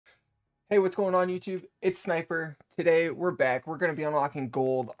Hey, what's going on YouTube? It's Sniper. Today we're back. We're going to be unlocking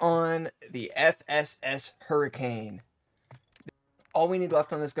gold on the FSS Hurricane. All we need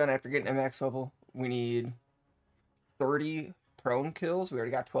left on this gun after getting a max level, we need 30 prone kills. We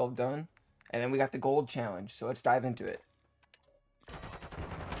already got 12 done. And then we got the gold challenge. So let's dive into it.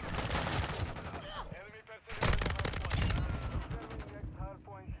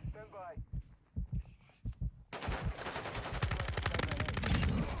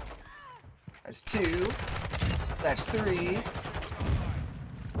 That's 2. That's 3.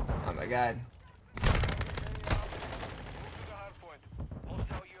 Oh my god.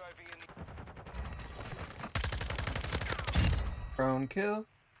 Prone kill.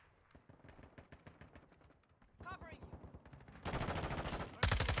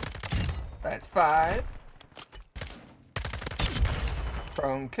 That's 5.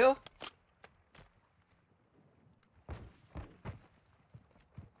 Prone kill.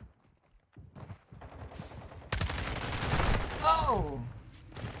 Oh!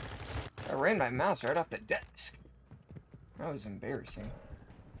 I ran my mouse right off the desk. That was embarrassing.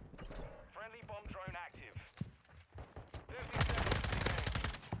 Friendly bomb drone active.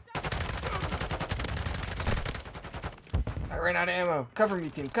 I ran out of ammo. Cover me,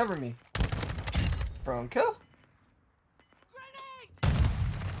 team. Cover me. Prone kill.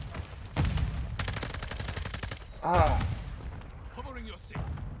 Ah. Covering your six.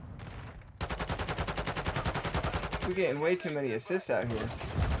 We're getting way too many assists out here.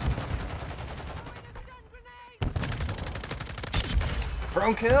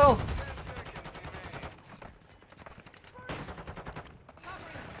 Prone kill.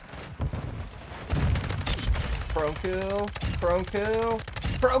 Prone kill. Prone kill.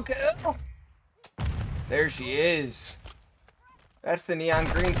 Prone kill. There she is. That's the neon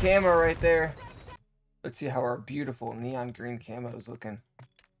green camo right there. Let's see how our beautiful neon green camo is looking.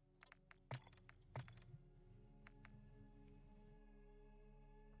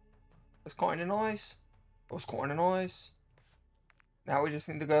 That's kind of nice. That's kind of nice. Now we just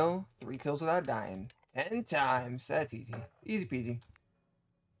need to go 3 kills without dying. 10 times. That's easy. Easy peasy.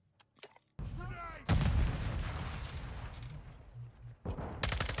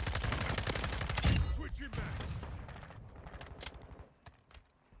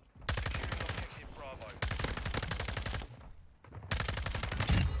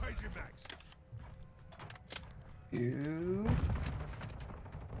 Two.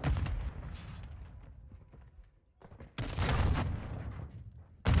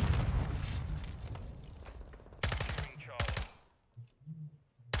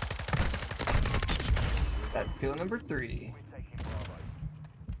 That's kill number 3.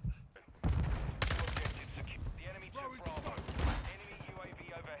 The enemy took Bravo. Enemy UAV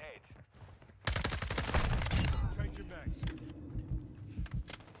overhead. Changing mags.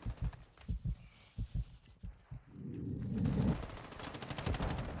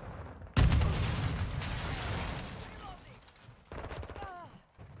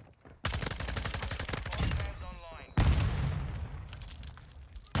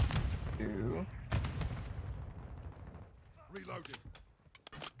 Two. Reloading.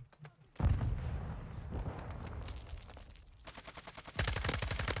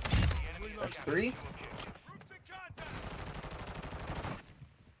 That's 3.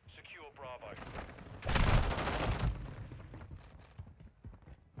 Secure Bravo.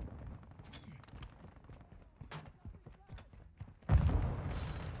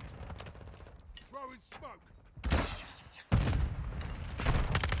 Throwing smoke.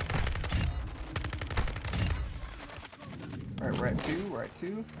 Alright, we're at 2. We're at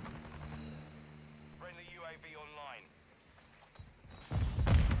 2. Friendly UAV online.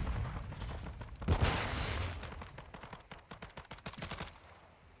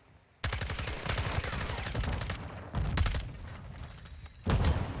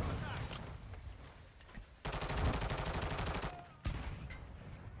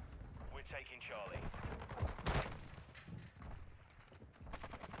 We're taking Charlie.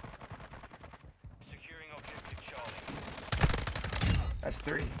 Securing objective Charlie. That's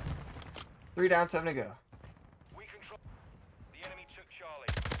 3. 3 down, 7 to go. We control. The enemy took Charlie.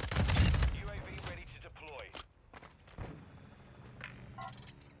 UAV ready to deploy.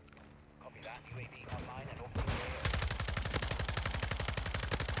 Copy that. UAV online and off the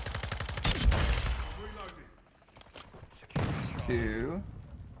Reloading. Securing 2.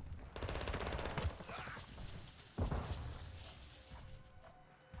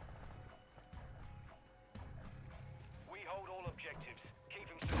 We hold all objectives. Keep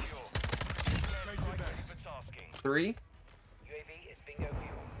them secure. Airstrike for tasking. 3. UAV is bingo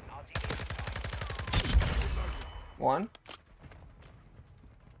fuel. RTB time. 1.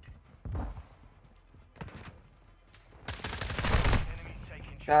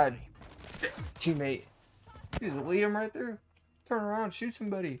 God, teammate. You just lead him right through. Turn around, shoot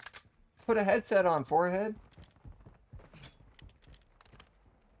somebody. Put a headset on, forehead.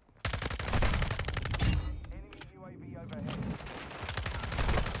 Enemy UAV overhead.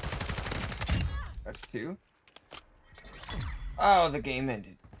 That's 2. Oh, the game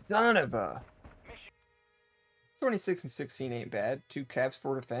ended. Son of a. 26 and 16 ain't bad. 2 caps,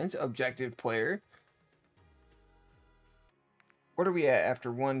 4 defense. Objective player. What are we at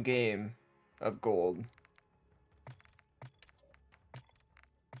after 1 game of gold?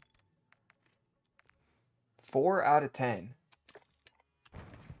 Four out of 10.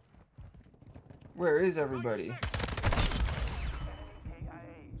 Where is everybody?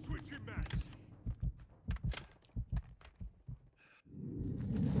 Switching max.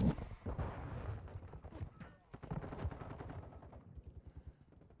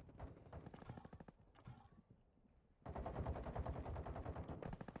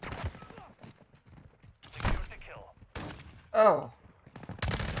 Secure to kill. Oh,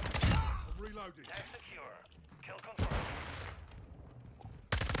 I'm reloading. Tag secure. Kill confirmed.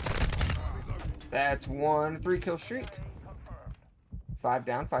 Reloading. that's 1 3-kill streak. Confirmed. 5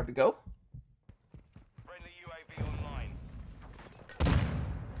 down, 5 to go. Friendly UAV online.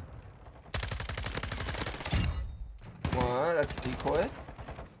 1, that's a decoy.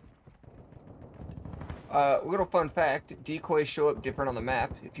 Little fun fact, decoys show up different on the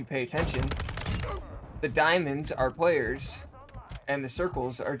map if you pay attention. The diamonds are players, and the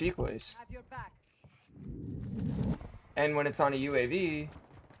circles are decoys. Have your back. And when it's on a UAV,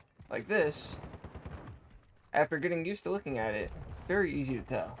 like this, after getting used to looking at it, very easy to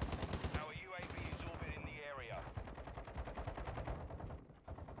tell. Our UAV is orbiting the area.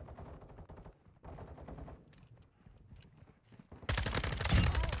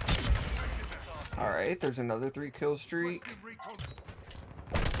 Alright, there's another 3-kill streak.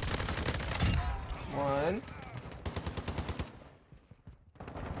 1.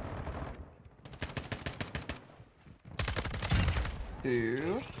 Two.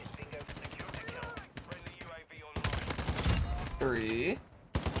 Bingo. Secure to kill. Friendly UAV online. 3.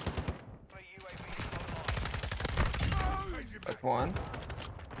 Friendly UAV is online. That's 1.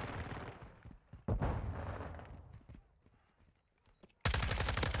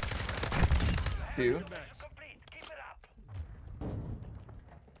 Two. Complete. Keep it up.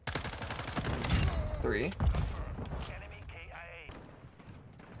 3. Enemy KIA.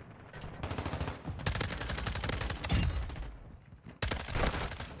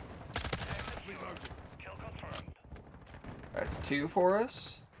 Kill confirmed. That's 2 for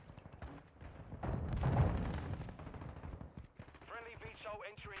us. Friendly VTOL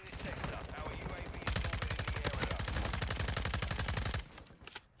entering this sector. Our UAV is orbiting the area.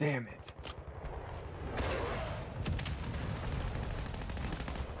 Damn it.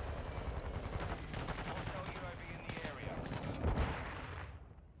 Hostile UAV in the area.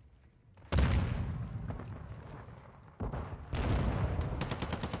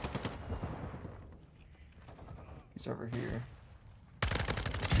 He's over here.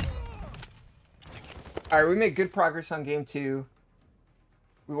 Alright, we made good progress on game 2.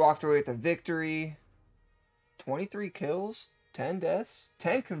 We walked away with a victory. 23 kills, 10 deaths,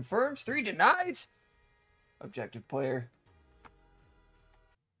 10 confirms, 3 denies. Objective player.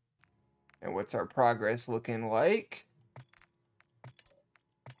 And what's our progress looking like?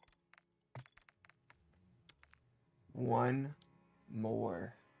 One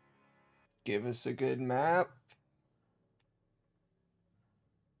more. Give us a good map.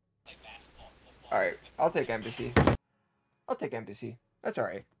 Alright, I'll take embassy. I'll take embassy. That's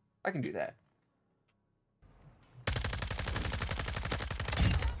alright. I can do that.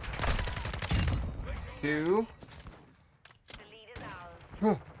 Two. The lead is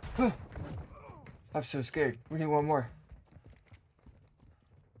ours. I'm so scared. We need one more.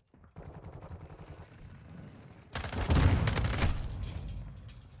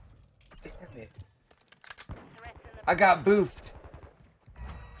 Damn it. Threats in the I got boofed.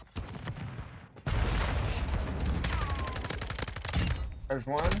 There's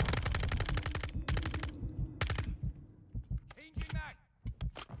one. Changing mag.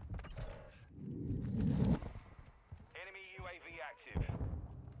 Enemy UAV active.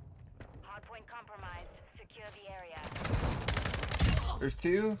 hardpoint compromised. Secure the area. There's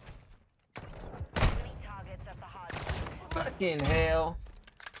 2. Enemy targets at the hardpoint. Fucking hell.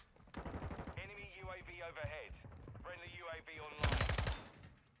 Enemy UAV overhead. Friendly UAV online.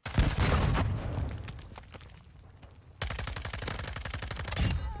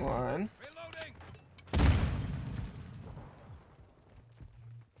 One. Reloading.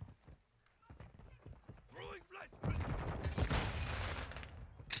 Throwing flash.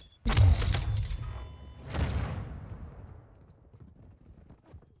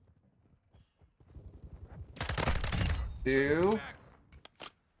 2.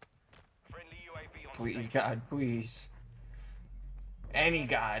 Friendly UAV on Please, station. God, please. Any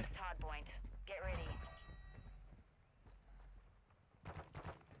God. Hard point. Get ready.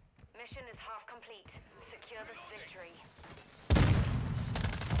 Mission is half complete. Secure this victory.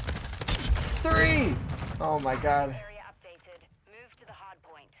 3! Oh my God. Area updated. Move to the hard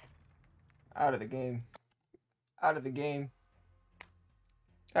point. Out of the game. Out of the game.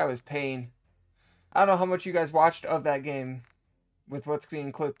 That was pain. I don't know how much you guys watched of that game with what's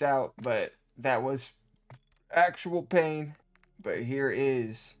being clipped out, but that was actual pain. But here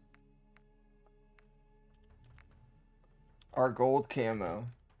is our gold camo.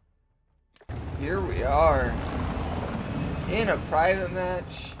 Here we are in a private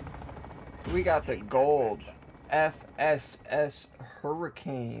match. We got the gold FSS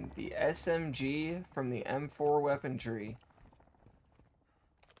Hurricane, the SMG from the M4 weaponry.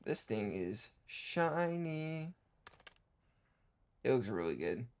 This thing is shiny. It looks really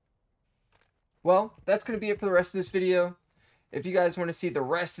good. Well, that's going to be it for the rest of this video. If you guys want to see the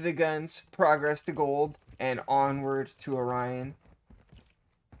rest of the guns progress to gold and onward to Orion,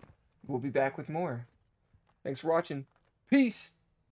 we'll be back with more. Thanks for watching. Peace!